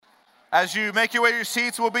As you make your way to your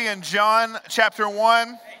seats, we'll be in John chapter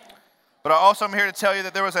 1. But I also am here to tell you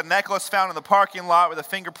that there was a necklace found in the parking lot with a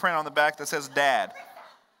fingerprint on the back that says Dad.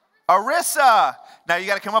 Arissa! Now you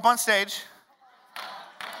got to come up on stage.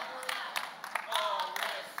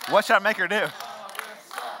 What should I make her do?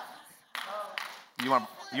 You want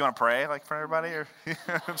to pray like for everybody? Or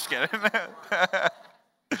I'm just kidding.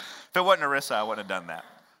 If it wasn't Arissa, I wouldn't have done that.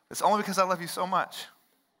 It's only because I love you so much.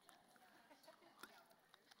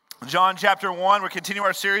 John chapter 1, we're continuing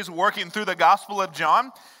our series working through the Gospel of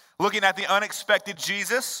John, looking at the unexpected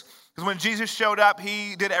Jesus. Because when Jesus showed up,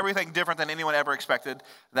 he did everything different than anyone ever expected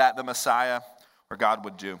that the Messiah or God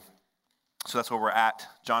would do. So that's where we're at,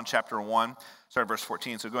 John chapter 1, start at verse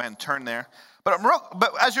 14. So go ahead and turn there. But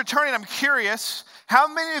as you're turning, I'm curious,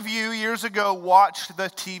 how many of you years ago watched the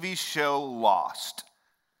TV show Lost?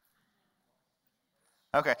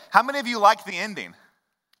 Okay. How many of you liked the ending?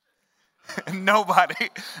 Nobody.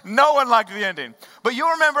 No one liked the ending. But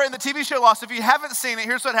you'll remember in the TV show Lost, if you haven't seen it,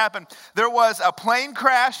 here's what happened. There was a plane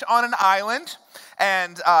crash on an island,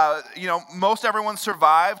 and most everyone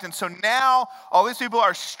survived. And so now all these people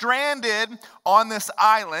are stranded on this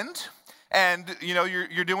island. And,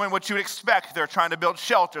 you're doing what you would expect. They're trying to build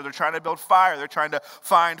shelter. They're trying to build fire. They're trying to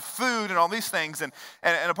find food and all these things. And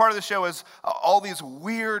a part of the show is all these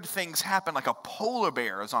weird things happen, like a polar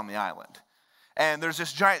bear is on the island. And there's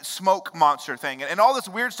this giant smoke monster thing. And all this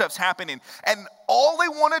weird stuff's happening. And all they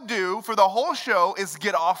want to do for the whole show is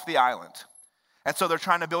get off the island. And so they're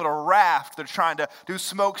trying to build a raft. They're trying to do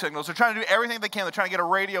smoke signals. They're trying to do everything they can. They're trying to get a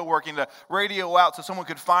radio working to radio out so someone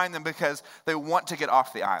could find them because they want to get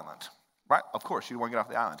off the island. Right? Of course, you want to get off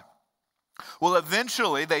the island. Well,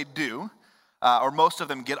 eventually they do, or most of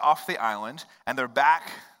them get off the island, and they're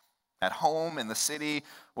back at home in the city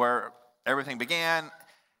where everything began.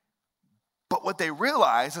 But what they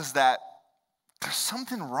realize is that there's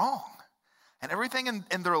something wrong. And everything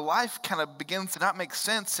in their life kind of begins to not make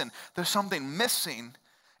sense, and there's something missing.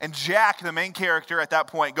 And Jack, the main character at that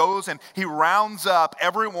point, goes and he rounds up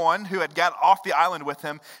everyone who had got off the island with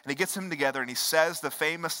him, and he gets them together, and he says the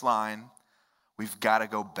famous line, "We've got to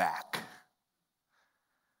go back."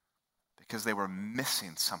 Because they were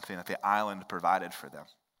missing something that the island provided for them.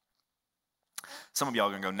 Some of y'all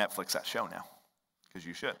are going to go Netflix that show now, because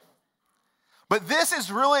you should. But this is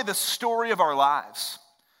really the story of our lives.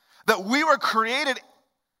 That we were created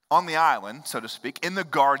on the island, so to speak, in the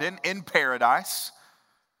garden, in paradise.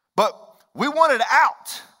 But we wanted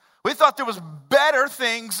out. We thought there was better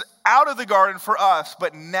things out of the garden for us,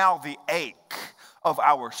 but now the ache of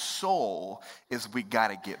our soul is we got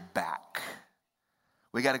to get back.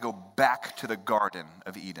 We got to go back to the Garden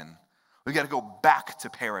of Eden. We got to go back to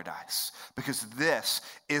paradise because this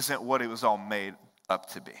isn't what it was all made up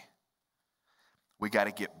to be. We got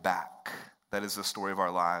to get back. That is the story of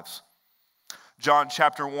our lives. John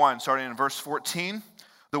chapter 1, starting in verse 14.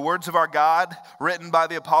 The words of our God, written by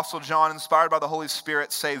the Apostle John, inspired by the Holy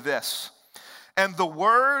Spirit, say this. And the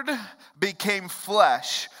Word became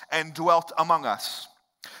flesh and dwelt among us.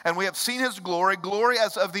 And we have seen his glory, glory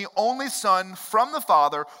as of the only Son from the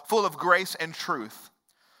Father, full of grace and truth.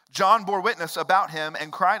 John bore witness about him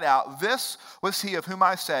and cried out, "This was he of whom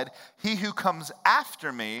I said, he who comes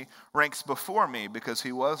after me ranks before me because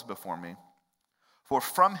he was before me. For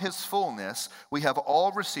from his fullness we have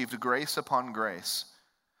all received grace upon grace.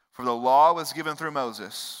 For the law was given through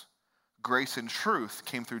Moses. Grace and truth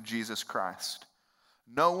came through Jesus Christ.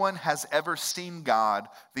 No one has ever seen God,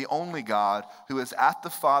 the only God, who is at the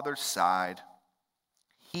Father's side.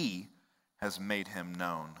 He has made him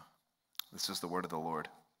known." This is the word of the Lord.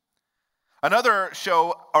 Another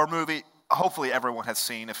show or movie hopefully everyone has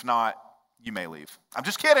seen. If not, you may leave. I'm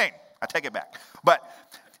just kidding. I take it back. But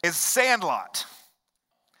it's Sandlot.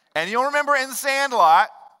 And you'll remember in Sandlot,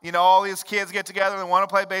 all these kids get together and want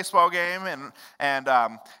to play a baseball game. And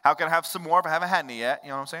how can I have some more if I haven't had any yet? You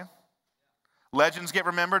know what I'm saying? Legends get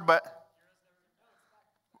remembered, but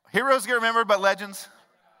heroes get remembered, but legends?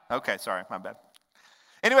 Okay, sorry, my bad.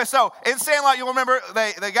 Anyway, so in Sandlot, you'll remember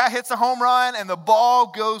the guy hits a home run and the ball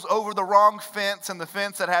goes over the wrong fence, and the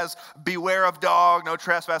fence that has beware of dog, no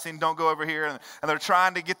trespassing, don't go over here. And they're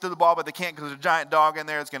trying to get to the ball, but they can't because there's a giant dog in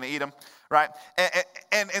there that's going to eat them, right?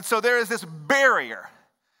 And so there is this barrier.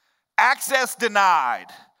 Access denied.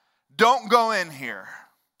 Don't go in here.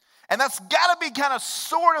 And that's got to be kind of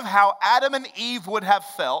sort of how Adam and Eve would have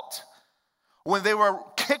felt when they were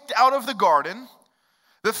kicked out of the garden.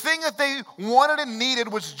 The thing that they wanted and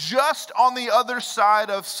needed was just on the other side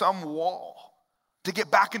of some wall. To get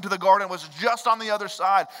back into the garden was just on the other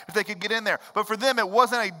side if they could get in there. But for them, it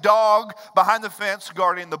wasn't a dog behind the fence,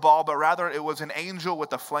 guarding the ball, but rather it was an angel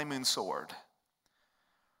with a flaming sword.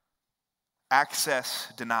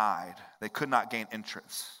 Access denied. They could not gain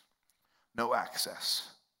entrance. No access.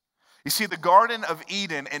 You see, the Garden of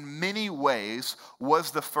Eden in many ways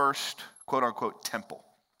was the first, quote unquote, temple.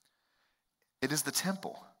 It is the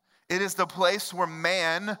temple. It is the place where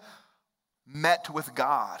man met with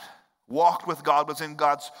God, walked with God, was in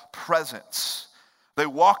God's presence. They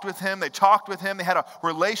walked with him, they talked with him, they had a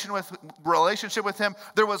relationship with him.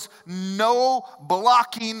 There was no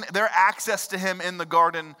blocking their access to him in the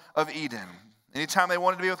Garden of Eden. Anytime they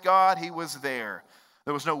wanted to be with God, he was there.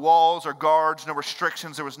 There was no walls or guards, no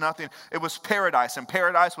restrictions, there was nothing. It was paradise, and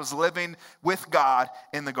paradise was living with God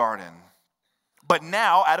in the garden. But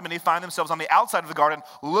now Adam and Eve find themselves on the outside of the garden,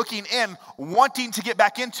 looking in, wanting to get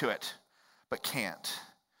back into it, but can't.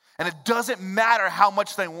 And it doesn't matter how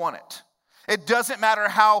much they want it. It doesn't matter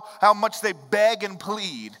how much they beg and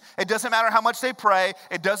plead. It doesn't matter how much they pray.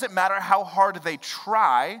 It doesn't matter how hard they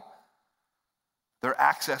try. Their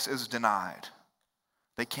access is denied.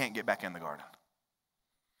 They can't get back in the garden.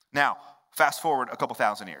 Now, fast forward a couple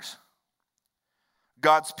thousand years.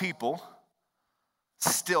 God's people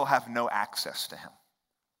still have no access to him.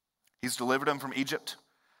 He's delivered them from Egypt.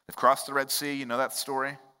 They've crossed the Red Sea. You know that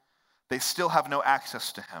story. They still have no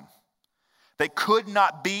access to him. They could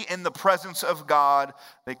not be in the presence of God.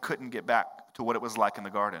 They couldn't get back to what it was like in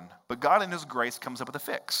the garden. But God in his grace comes up with a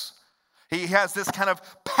fix. He has this kind of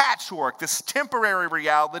patchwork, this temporary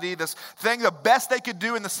reality, this thing, the best they could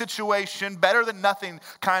do in the situation, better than nothing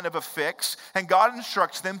kind of a fix. And God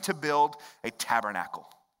instructs them to build a tabernacle.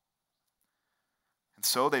 And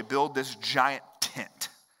so they build this giant tent.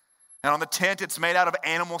 And on the tent, it's made out of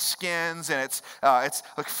animal skins, and it's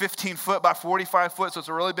like 15 foot by 45 foot, so it's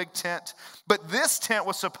a really big tent. But this tent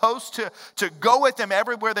was supposed to go with them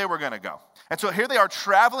everywhere they were going to go. And so here they are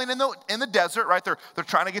traveling in the desert, right? They're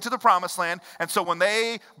trying to get to the promised land. And so when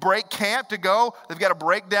they break camp to go, they've got to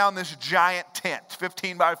break down this giant tent,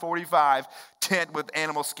 15 by 45 tent with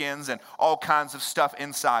animal skins and all kinds of stuff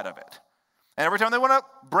inside of it. And every time they want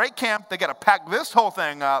to break camp, they got to pack this whole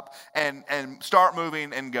thing up and start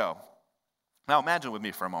moving and go. Now imagine with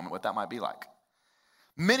me for a moment what that might be like.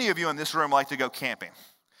 Many of you in this room like to go camping.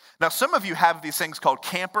 Now some of you have these things called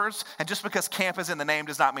campers, and just because camp is in the name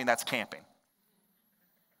does not mean that's camping.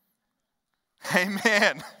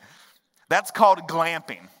 Amen. That's called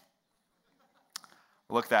glamping.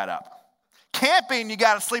 Look that up. Camping, you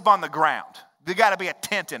got to sleep on the ground. There got to be a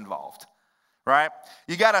tent involved, right?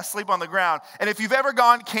 You got to sleep on the ground. And if you've ever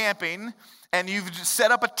gone camping and you've just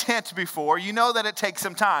set up a tent before, you know that it takes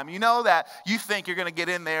some time. You know that you think you're going to get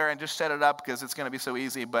in there and just set it up because it's going to be so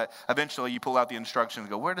easy, but eventually you pull out the instructions and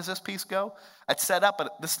go, where does this piece go? It's set up,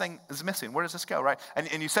 but this thing is missing. Where does this go, right?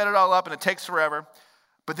 And you set it all up and it takes forever,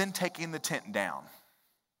 but then taking the tent down.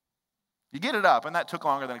 You get it up, and that took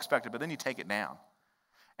longer than expected, but then you take it down.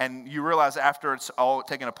 And you realize after it's all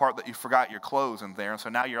taken apart that you forgot your clothes in there, and so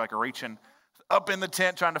now you're like reaching up in the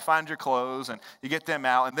tent trying to find your clothes, and you get them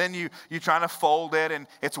out, and then you trying to fold it, and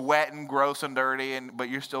it's wet and gross and dirty, but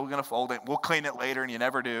you're still going to fold it. We'll clean it later, and you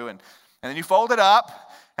never do. And then you fold it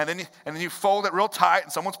up, and then you fold it real tight,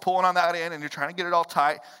 and someone's pulling on that end, and you're trying to get it all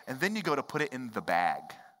tight, and then you go to put it in the bag,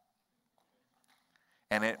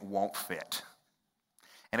 and it won't fit.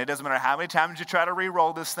 And it doesn't matter how many times you try to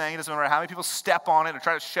re-roll this thing, it doesn't matter how many people step on it or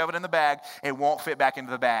try to shove it in the bag, it won't fit back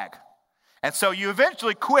into the bag. And so you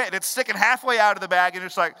eventually quit. It's sticking halfway out of the bag, and you're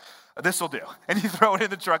just like, this will do. And you throw it in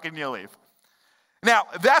the truck and you leave. Now,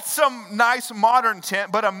 that's some nice modern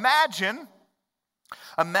tent, but imagine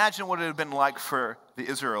what it would have been like for the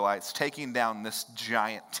Israelites taking down this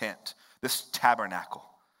giant tent, this tabernacle.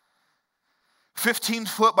 15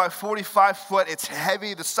 foot by 45 foot. It's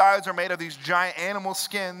heavy. The sides are made of these giant animal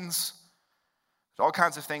skins. There's all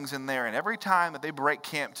kinds of things in there. And every time that they break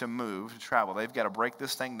camp to move, to travel, they've got to break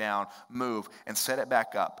this thing down, move, and set it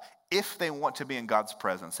back up. If they want to be in God's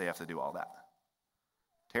presence, they have to do all that.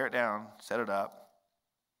 Tear it down, set it up.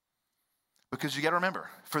 Because you got to remember,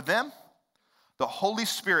 for them, the Holy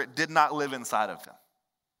Spirit did not live inside of them,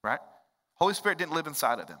 right? Holy Spirit didn't live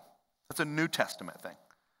inside of them. That's a New Testament thing.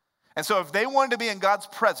 And so if they wanted to be in God's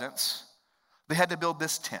presence, they had to build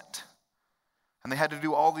this tent. And they had to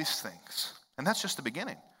do all these things. And that's just the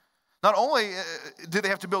beginning. Not only did they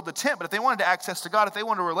have to build the tent, but if they wanted to access to God, if they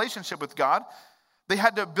wanted a relationship with God, they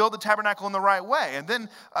had to build the tabernacle in the right way. And then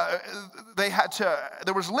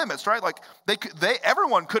there was limits, right? Like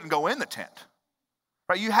everyone couldn't go in the tent.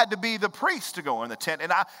 Right? You had to be the priest to go in the tent.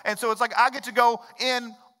 And so it's like, I get to go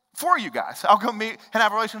in for you guys. I'll go meet and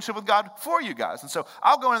have a relationship with God for you guys. And so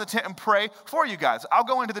I'll go into the tent and pray for you guys. I'll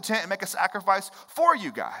go into the tent and make a sacrifice for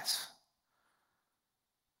you guys.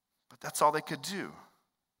 But that's all they could do.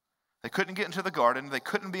 They couldn't get into the garden. They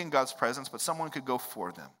couldn't be in God's presence, but someone could go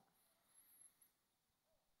for them.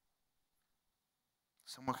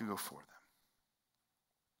 Someone could go for them.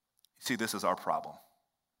 You see, this is our problem.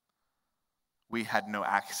 We had no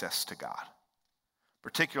access to God.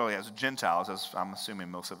 Particularly as Gentiles, as I'm assuming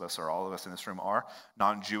most of us or all of us in this room are,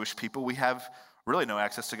 non-Jewish people, we have really no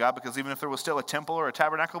access to God because even if there was still a temple or a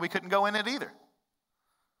tabernacle, we couldn't go in it either.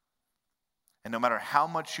 And no matter how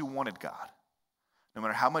much you wanted God, no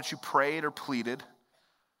matter how much you prayed or pleaded,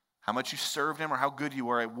 how much you served him or how good you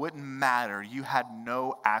were, it wouldn't matter. You had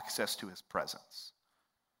no access to his presence.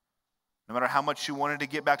 No matter how much you wanted to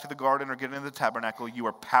get back to the garden or get into the tabernacle, you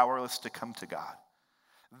were powerless to come to God.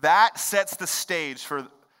 That sets the stage for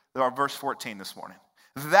our verse 14 this morning.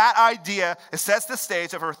 That idea, it sets the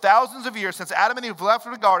stage that for thousands of years since Adam and Eve left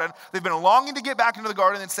the garden, they've been longing to get back into the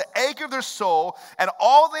garden. It's the ache of their soul, and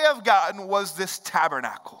all they have gotten was this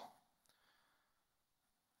tabernacle.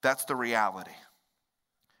 That's the reality.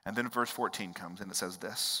 And then verse 14 comes, and it says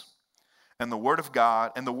this, and the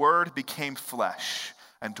word became flesh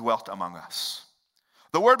and dwelt among us.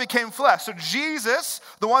 The Word became flesh. So Jesus,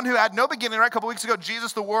 the one who had no beginning, right? A couple weeks ago,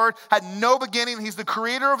 Jesus, the Word, had no beginning. He's the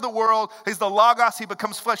creator of the world. He's the Logos. He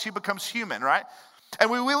becomes flesh. He becomes human, right? And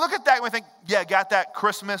we look at that and we think, yeah, got that.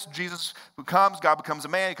 Christmas, Jesus who comes, God becomes a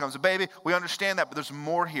man, he becomes a baby. We understand that, but there's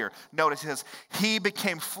more here. Notice it says, he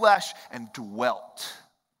became flesh and dwelt.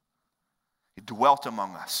 He dwelt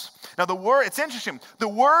among us. Now the word, it's interesting. The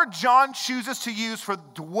word John chooses to use for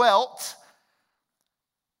dwelt,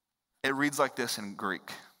 it reads like this in Greek.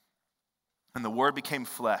 And the word became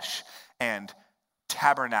flesh and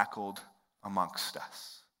tabernacled amongst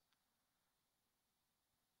us.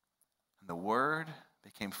 And the word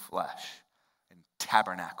became flesh and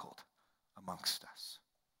tabernacled amongst us.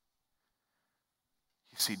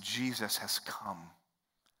 You see, Jesus has come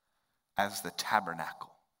as the tabernacle.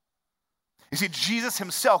 You see, Jesus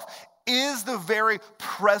himself is the very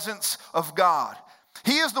presence of God.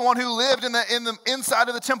 He is the one who lived in the inside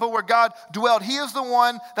of the temple where God dwelled. He is the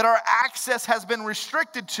one that our access has been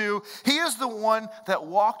restricted to. He is the one that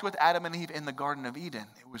walked with Adam and Eve in the Garden of Eden.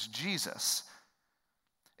 It was Jesus.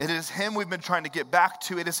 It is him we've been trying to get back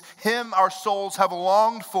to. It is him our souls have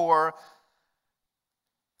longed for.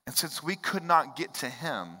 And since we could not get to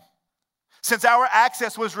him, since our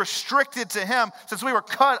access was restricted to him, since we were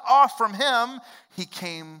cut off from him, he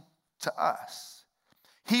came to us.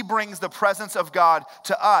 He brings the presence of God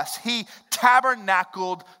to us. He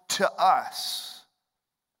tabernacled to us.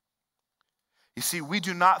 You see, we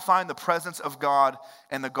do not find the presence of God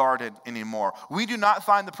in the garden anymore. We do not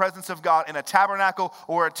find the presence of God in a tabernacle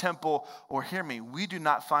or a temple. Or hear me, we do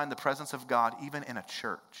not find the presence of God even in a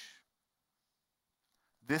church.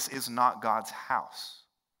 This is not God's house.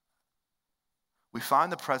 We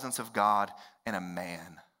find the presence of God in a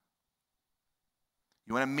man.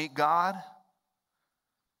 You want to meet God?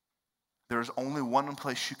 There is only one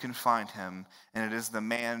place you can find him, and it is the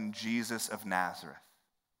man Jesus of Nazareth.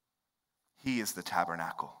 He is the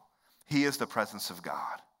tabernacle. He is the presence of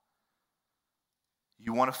God.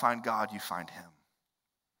 You want to find God, you find him.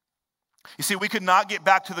 You see, we could not get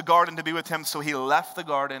back to the garden to be with him, so he left the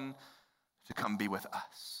garden to come be with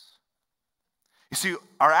us. You see,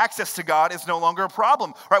 our access to God is no longer a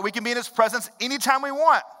problem, right? We can be in his presence anytime we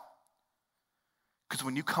want. Because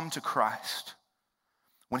when you come to Christ,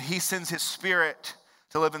 when he sends his Spirit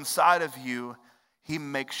to live inside of you, he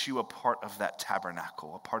makes you a part of that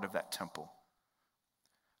tabernacle, a part of that temple.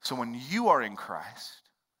 So when you are in Christ,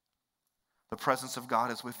 the presence of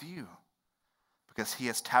God is with you because he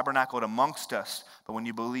has tabernacled amongst us, but when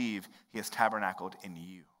you believe, he has tabernacled in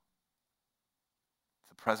you.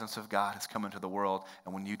 The presence of God has come into the world,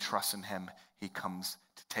 and when you trust in him, he comes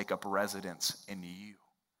to take up residence in you.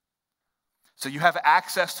 So you have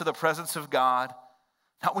access to the presence of God,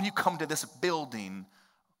 not when you come to this building,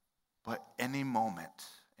 but any moment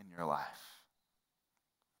in your life.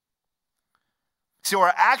 See,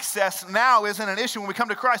 our access now isn't an issue. When we come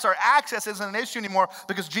to Christ, our access isn't an issue anymore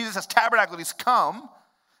because Jesus has tabernacled. He's come.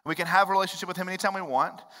 We can have a relationship with him anytime we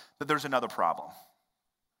want, but there's another problem.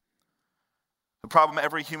 The problem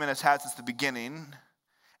every human has had since the beginning,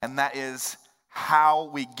 and that is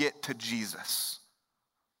how we get to Jesus.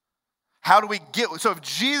 How do we get, so if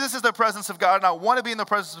Jesus is the presence of God and I want to be in the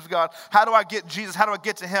presence of God, how do I get Jesus? How do I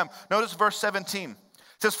get to him? Notice verse 17. It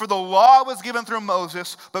says, for the law was given through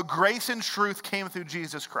Moses, but grace and truth came through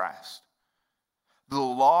Jesus Christ. The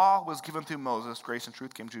law was given through Moses, grace and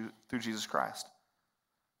truth came through Jesus Christ.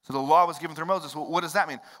 So the law was given through Moses. Well, what does that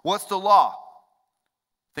mean? What's the law?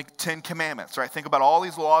 Think 10 commandments, right? Think about all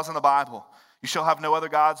these laws in the Bible. You shall have no other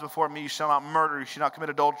gods before me. You shall not murder. You shall not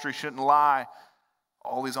commit adultery. You shouldn't lie.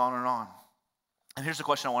 All these on and on. And here's the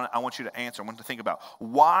question I want you to answer. I want you to think about.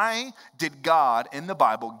 Why did God in the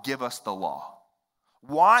Bible give us the law?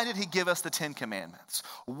 Why did he give us the 10 Commandments?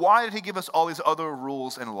 Why did he give us all these other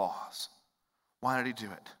rules and laws? Why did he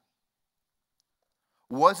do it?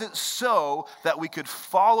 Was it so that we could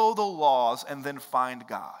follow the laws and then find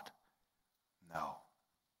God? No.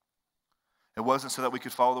 It wasn't so that we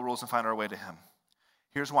could follow the rules and find our way to him.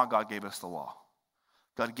 Here's why God gave us the law.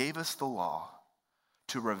 God gave us the law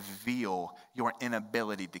to reveal your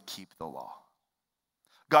inability to keep the law.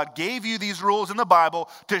 God gave you these rules in the Bible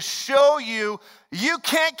to show you you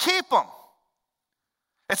can't keep them.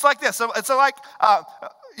 It's like this. So it's like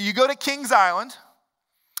you go to Kings Island,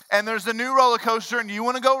 and there's a new roller coaster, and you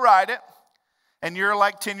want to go ride it, and you're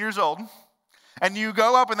like 10 years old, and you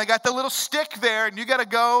go up, and they got the little stick there, and you got to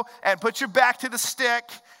go and put your back to the stick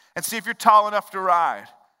and see if you're tall enough to ride.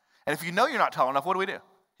 And if you know you're not tall enough, what do?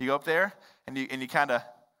 You go up there, and you kind of,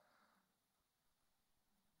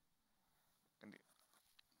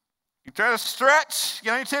 you try to stretch,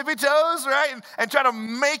 your tippy toes, right? And try to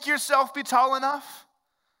make yourself be tall enough.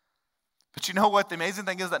 But you know what the amazing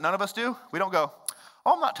thing is that none of us do? We don't go,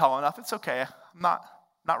 oh, I'm not tall enough. It's okay. I'm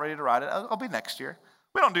not ready to ride it. I'll be next year.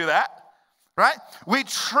 We don't do that, right? We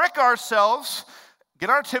trick ourselves, get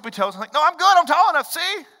our tippy toes, and think, no, I'm good. I'm tall enough.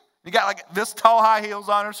 See? You got like this tall high heels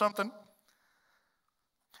on or something.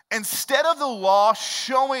 Instead of the law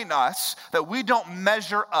showing us that we don't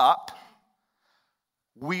measure up,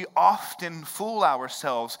 we often fool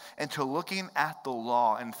ourselves into looking at the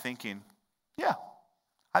law and thinking, yeah,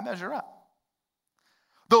 I measure up.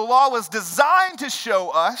 The law was designed to show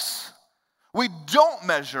us we don't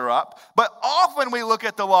measure up, but often we look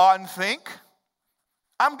at the law and think,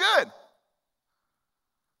 I'm good.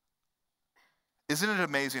 Isn't it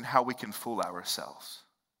amazing how we can fool ourselves?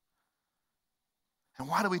 And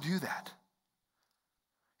why do we do that?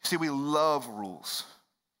 You see, we love rules.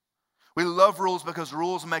 We love rules because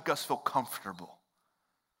rules make us feel comfortable.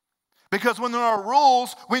 Because when there are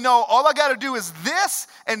rules, we know all I got to do is this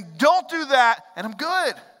and don't do that, and I'm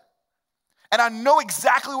good. And I know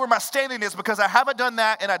exactly where my standing is because I haven't done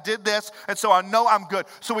that and I did this, and so I know I'm good.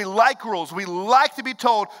 So we like rules. We like to be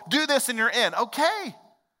told, do this and you're in. Okay.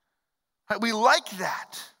 We like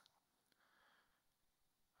that.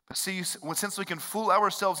 But see, since we can fool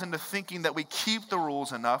ourselves into thinking that we keep the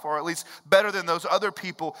rules enough, or at least better than those other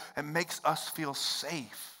people, it makes us feel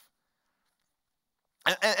safe.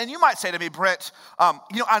 And you might say to me, Brent,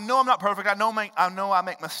 I know I'm not perfect. I know I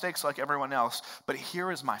make mistakes like everyone else, but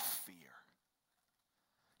here is my fear.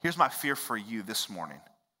 Here's my fear for you this morning.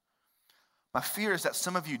 My fear is that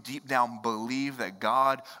some of you deep down believe that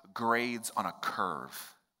God grades on a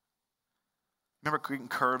curve. Remember creating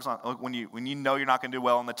curves on when you know you're not going to do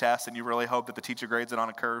well on the test and you really hope that the teacher grades it on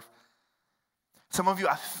a curve? Some of you,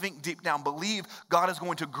 I think deep down, believe God is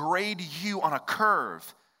going to grade you on a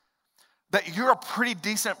curve. That you're a pretty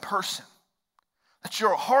decent person. That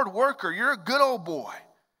you're a hard worker. You're a good old boy.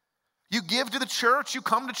 You give to the church. You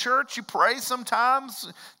come to church. You pray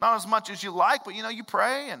sometimes. Not as much as you like, but you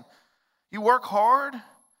pray and you work hard.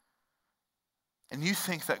 And you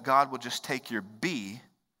think that God will just take your B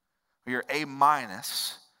or your A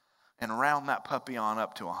minus and round that puppy on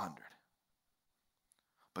up to 100.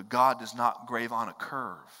 But God does not grade on a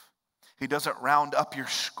curve. He doesn't round up your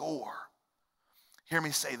score. Hear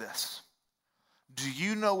me say this. Do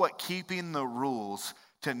you know what keeping the rules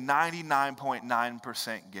to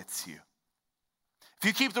 99.9% gets you? If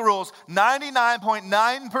you keep the rules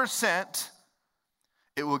 99.9%,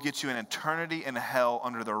 it will get you an eternity in hell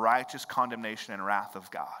under the righteous condemnation and wrath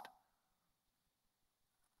of God.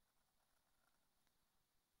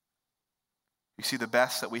 You see, the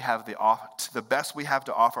best we have to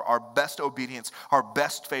offer, our best obedience, our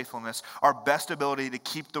best faithfulness, our best ability to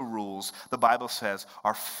keep the rules, the Bible says,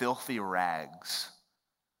 are filthy rags.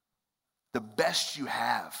 The best you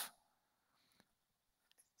have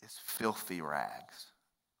is filthy rags.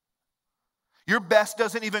 Your best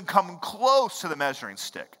doesn't even come close to the measuring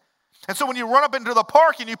stick. And so when you run up into the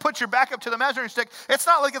park and you put your back up to the measuring stick, it's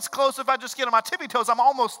not like it's close if I just get on my tippy toes, I'm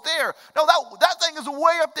almost there. No, that thing is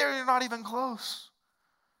way up there and you're not even close.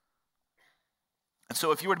 And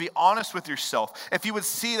so if you were to be honest with yourself, if you would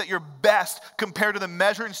see that your best compared to the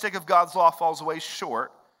measuring stick of God's law falls way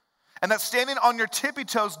short, and that standing on your tippy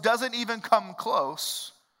toes doesn't even come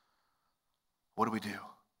close, what do we do?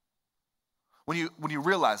 When you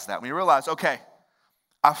realize that, when you realize, okay,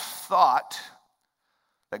 I thought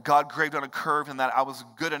that God graded on a curve and that I was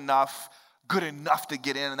good enough to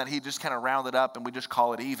get in and that he just kind of rounded up and we just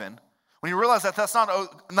call it even. When you realize that that's not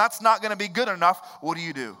going to be good enough, what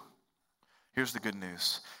do? Here's the good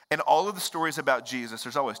news. In all of the stories about Jesus,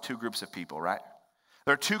 there's always two groups of people, right?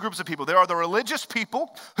 There are two groups of people. There are the religious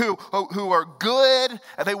people who are good,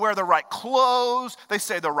 and they wear the right clothes, they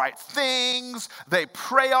say the right things, they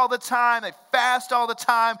pray all the time, they fast all the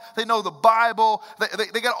time, they know the Bible,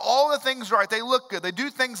 they get all the things right, they look good, they do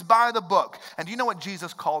things by the book. And do you know what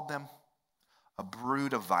Jesus called them? A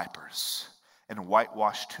brood of vipers and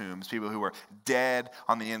whitewashed tombs, people who were dead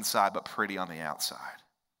on the inside but pretty on the outside.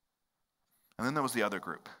 And then there was the other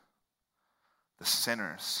group, the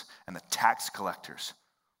sinners and the tax collectors.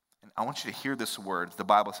 And I want you to hear this word. The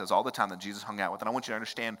Bible says all the time that Jesus hung out with, and I want you to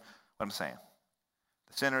understand what I'm saying.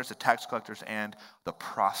 The sinners, the tax collectors, and the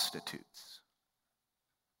prostitutes.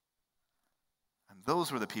 And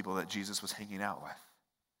those were the people that Jesus was hanging out with.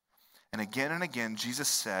 And again, Jesus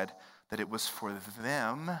said that it was for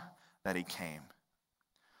them that he came.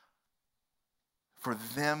 For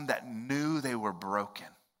them that knew they were broken,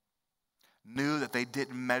 knew that they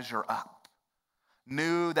didn't measure up,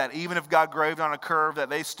 knew that even if God graved on a curve, that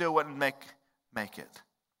they still wouldn't make it.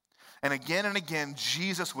 And again,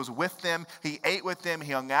 Jesus was with them. He ate with them.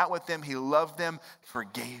 He hung out with them. He loved them,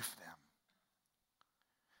 forgave them.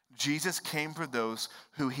 Jesus came for those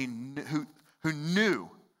who knew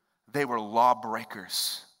they were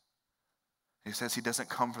lawbreakers. He says he doesn't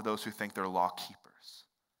come for those who think they're law keepers.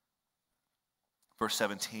 Verse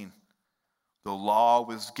 17, the law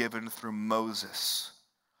was given through Moses.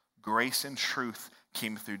 Grace and truth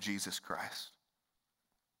came through Jesus Christ.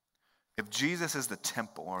 If Jesus is the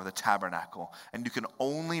temple or the tabernacle, and you can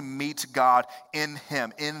only meet God in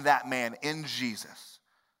him, in that man, in Jesus,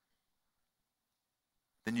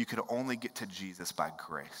 then you could only get to Jesus by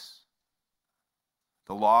grace.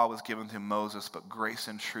 The law was given through Moses, but grace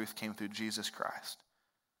and truth came through Jesus Christ.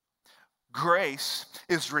 Grace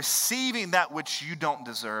is receiving that which you don't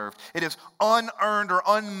deserve. It is unearned or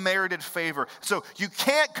unmerited favor. So you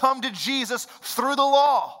can't come to Jesus through the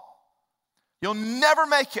law. You'll never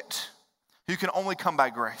make it. You can only come by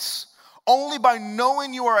grace. Only by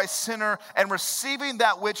knowing you are a sinner and receiving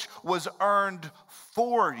that which was earned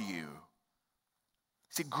for you.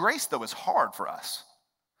 See, grace, though, is hard for us.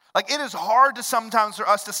 Like, it is hard to sometimes for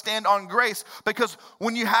us to stand on grace because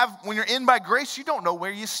when you're in by grace, you don't know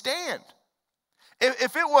where you stand.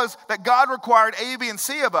 If it was that God required A, B, and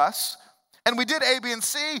C of us, and we did A, B, and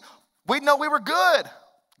C, we'd know we were good.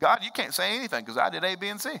 God, you can't say anything because I did A, B,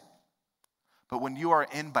 and C. But when you are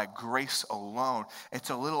in by grace alone,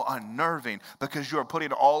 it's a little unnerving because you are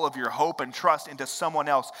putting all of your hope and trust into someone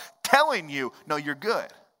else telling you, no, you're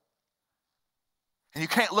good. And you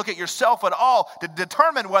can't look at yourself at all to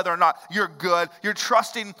determine whether or not you're good. You're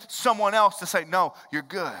trusting someone else to say, no, you're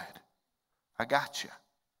good. I got you.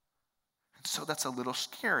 And so that's a little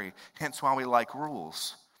scary. Hence why we like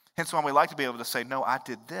rules. Hence why we like to be able to say, no, I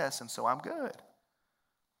did this, and so I'm good.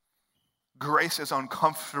 Grace is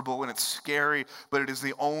uncomfortable and it's scary, but it is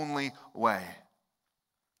the only way.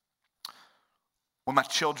 When my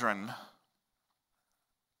children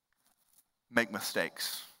make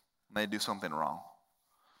mistakes, when they do something wrong,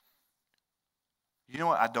 you know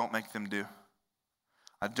what I don't make them do?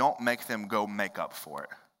 I don't make them go make up for it.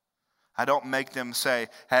 I don't make them say,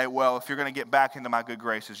 hey, well, if you're going to get back into my good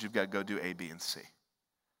graces, you've got to go do A, B, and C.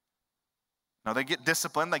 Now, they get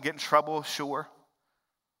disciplined, they get in trouble, sure.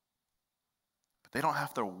 But they don't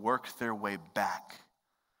have to work their way back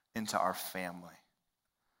into our family.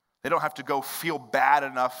 They don't have to go feel bad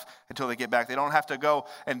enough until they get back. They don't have to go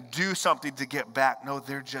and do something to get back. No,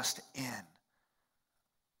 they're just in.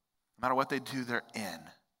 No matter what they do, they're in.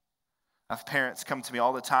 I have parents come to me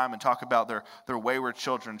all the time and talk about their wayward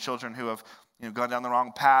children who have gone down the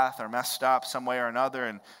wrong path or messed up some way or another,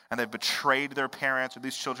 and they've betrayed their parents, or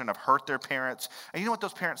these children have hurt their parents. And you know what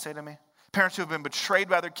those parents say to me? Parents who have been betrayed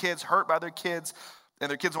by their kids, hurt by their kids, and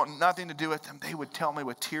their kids want nothing to do with them, they would tell me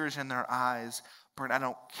with tears in their eyes, Brent, I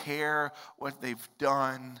don't care what they've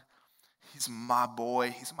done. He's my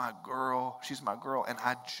boy, he's my girl, she's my girl, and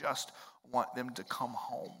I just want them to come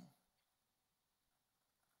home.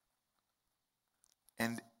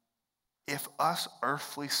 And if us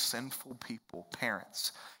earthly sinful people,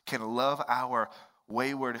 parents, can love our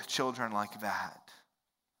wayward children like that,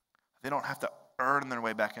 they don't have to earn their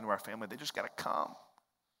way back into our family. They just got to come.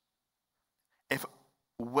 If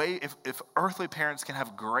earthly parents can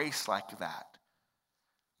have grace like that,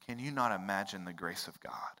 can you not imagine the grace of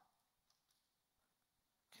God?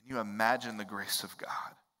 Can you imagine the grace of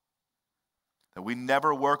God? That we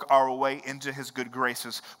never work our way into his good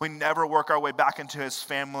graces. We never work our way back into his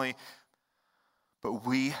family. But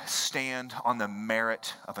we stand on the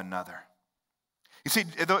merit of another. You see,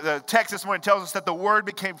 the text this morning tells us that the Word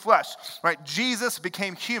became flesh, right? Jesus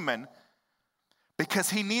became human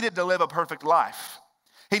because he needed to live a perfect life.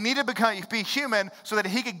 He needed to be human so that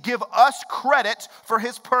he could give us credit for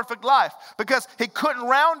his perfect life. Because he couldn't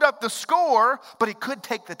round up the score, but he could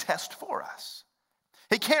take the test for us.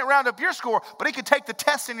 He can't round up your score, but he could take the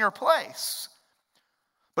test in your place.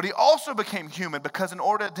 But he also became human because in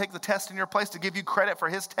order to take the test in your place, to give you credit for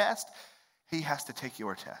his test, he has to take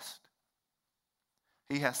your test.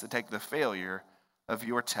 He has to take the failure of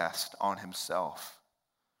your test on himself.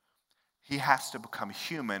 He has to become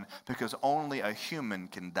human because only a human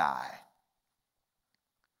can die.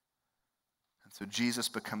 And so Jesus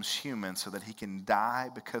becomes human so that he can die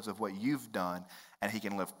because of what you've done, and he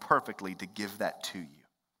can live perfectly to give that to you.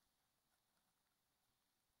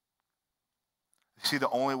 You see, the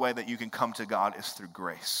only way that you can come to God is through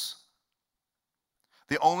grace.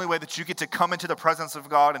 The only way that you get to come into the presence of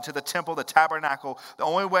God, into the temple, the tabernacle, the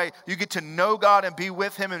only way you get to know God and be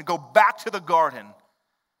with him and go back to the garden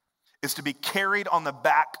is to be carried on the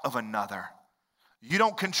back of another. You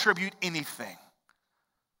don't contribute anything.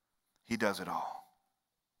 He does it all.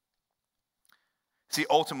 See,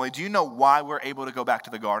 ultimately, do you know why we're able to go back to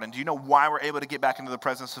the garden? Do you know why we're able to get back into the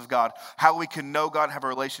presence of God? How we can know God, have a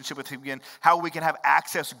relationship with him again? How we can have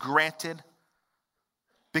access granted?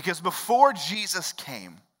 Because before Jesus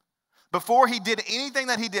came, before he did anything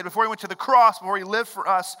that he did, before he went to the cross, before he lived for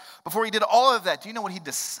us, before he did all of that, do you know what he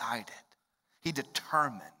decided? He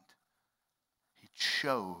determined. He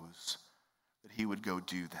chose that he would go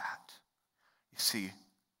do that. You see,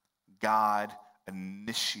 God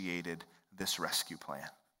initiated this rescue plan.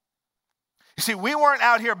 You see, we weren't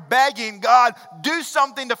out here begging God, do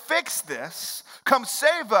something to fix this. Come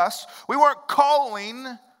save us. We weren't calling,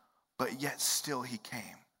 but yet still he came.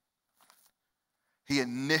 He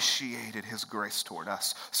initiated his grace toward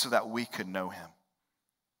us so that we could know him.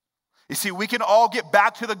 You see, we can all get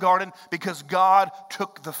back to the garden because God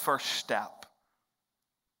took the first step.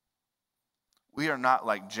 We are not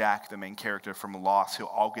like Jack, the main character from Lost, who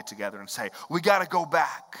all get together and say, we got to go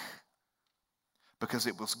back. Because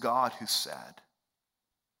it was God who said,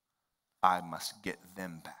 I must get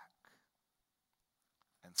them back.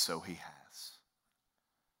 And so he has.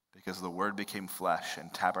 Because the Word became flesh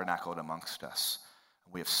and tabernacled amongst us.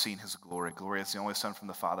 And we have seen his glory. Glory is the only Son from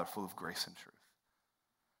the Father, full of grace and truth.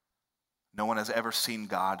 No one has ever seen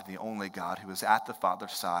God, the only God, who is at the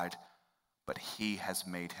Father's side, but he has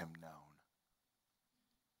made him known.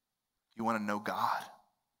 You want to know God?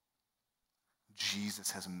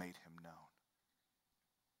 Jesus has made him known.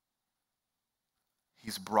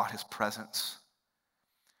 He's brought his presence.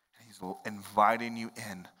 He's inviting you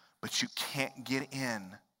in, but you can't get in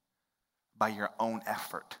by your own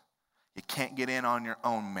effort. You can't get in on your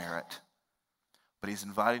own merit. But he's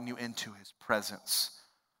inviting you into his presence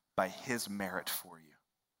by his merit for you.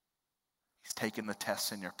 He's taken the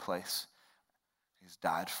tests in your place. He's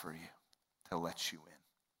died for you to let you in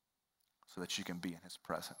so that you can be in his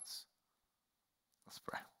presence. Let's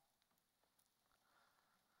pray.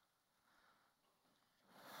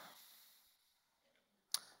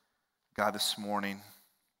 God, this morning,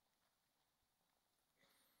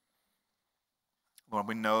 Lord,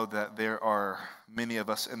 we know that there are many of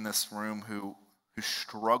us in this room who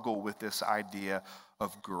struggle with this idea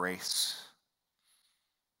of grace.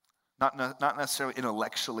 Not necessarily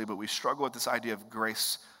intellectually, but we struggle with this idea of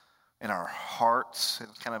grace in our hearts and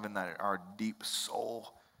kind of in our deep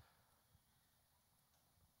soul.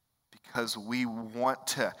 Because we want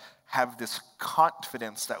to have this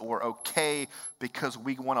confidence that we're okay because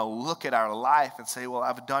we want to look at our life and say, well,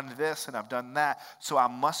 I've done this and I've done that, so I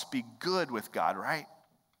must be good with God, right?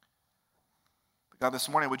 But God, this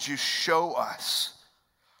morning, would you show us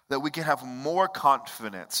that we can have more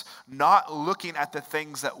confidence, not looking at the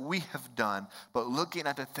things that we have done, but looking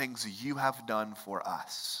at the things you have done for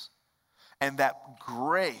us. And that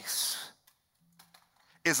grace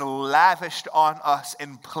is lavished on us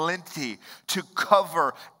in plenty to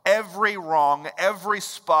cover every wrong, every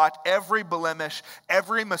spot, every blemish,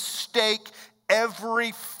 every mistake,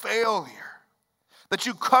 every failure. That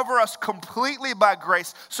you cover us completely by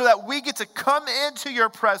grace so that we get to come into your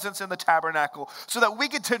presence in the tabernacle, so that we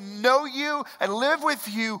get to know you and live with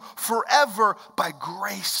you forever by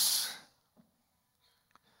grace.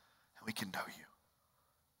 And we can know you.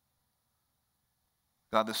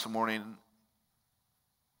 God, this morning,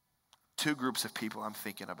 two groups of people I'm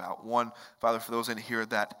thinking about. One, Father, for those in here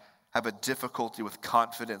that have a difficulty with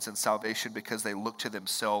confidence in salvation because they look to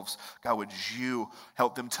themselves. God, would you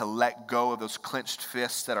help them to let go of those clenched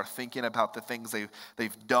fists that are thinking about the things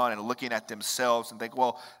they've done and looking at themselves and think,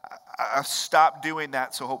 well, I've stopped doing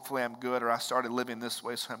that, so hopefully I'm good, or I started living this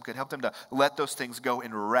way, so I'm good. Help them to let those things go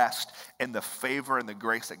and rest in the favor and the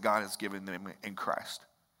grace that God has given them in Christ.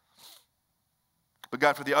 But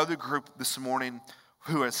God, for the other group this morning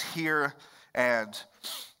who is here, and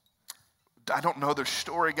I don't know their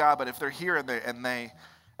story, God, but if they're here and maybe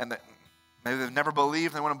they've never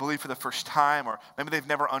believed, they want to believe for the first time, or maybe they've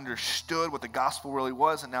never understood what the gospel really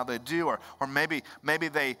was, and now they do, or maybe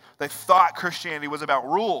they thought Christianity was about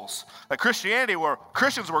rules, that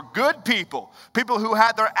Christians were good people who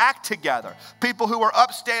had their act together, people who were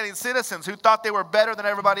upstanding citizens who thought they were better than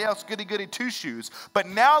everybody else, goody two-shoes. But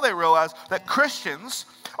now they realize that Christians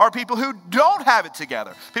are people who don't have it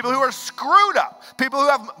together, people who are screwed up, people who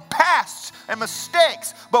have pasts and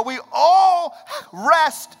mistakes, but we all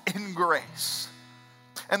rest in grace.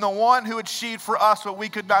 And the one who achieved for us what we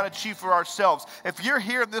could not achieve for ourselves. If you're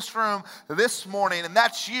here in this room this morning and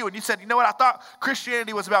that's you, and you said, you know what, I thought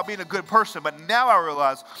Christianity was about being a good person, but now I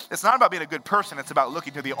realize it's not about being a good person, it's about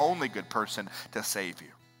looking to the only good person to save you.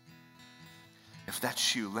 If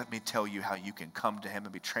that's you, let me tell you how you can come to him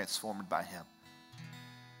and be transformed by him.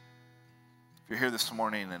 If you're here this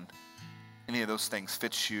morning and any of those things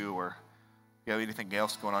fit you, or you have anything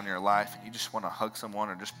else going on in your life, and you just want to hug someone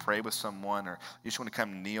or just pray with someone, or you just want to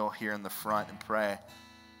come kneel here in the front and pray,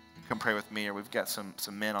 come pray with me, or we've got some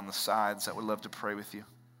men on the sides that would love to pray with you.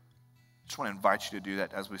 I just want to invite you to do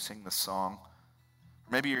that as we sing this song.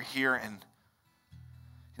 Or maybe you're here and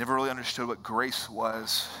you never really understood what grace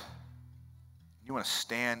was. You want to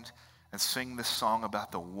stand and sing this song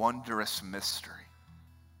about the wondrous mystery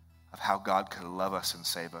of how God could love us and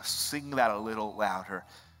save us. Sing that a little louder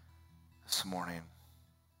this morning,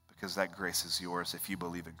 because that grace is yours if you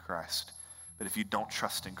believe in Christ. But if you don't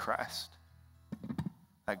trust in Christ,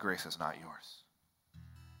 that grace is not yours.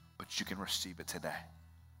 But you can receive it today.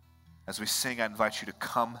 As we sing, I invite you to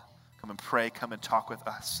come and pray, come and talk with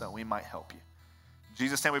us so we might help you. In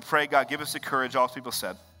Jesus' name we pray, God, give us the courage, all people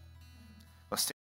said. Let's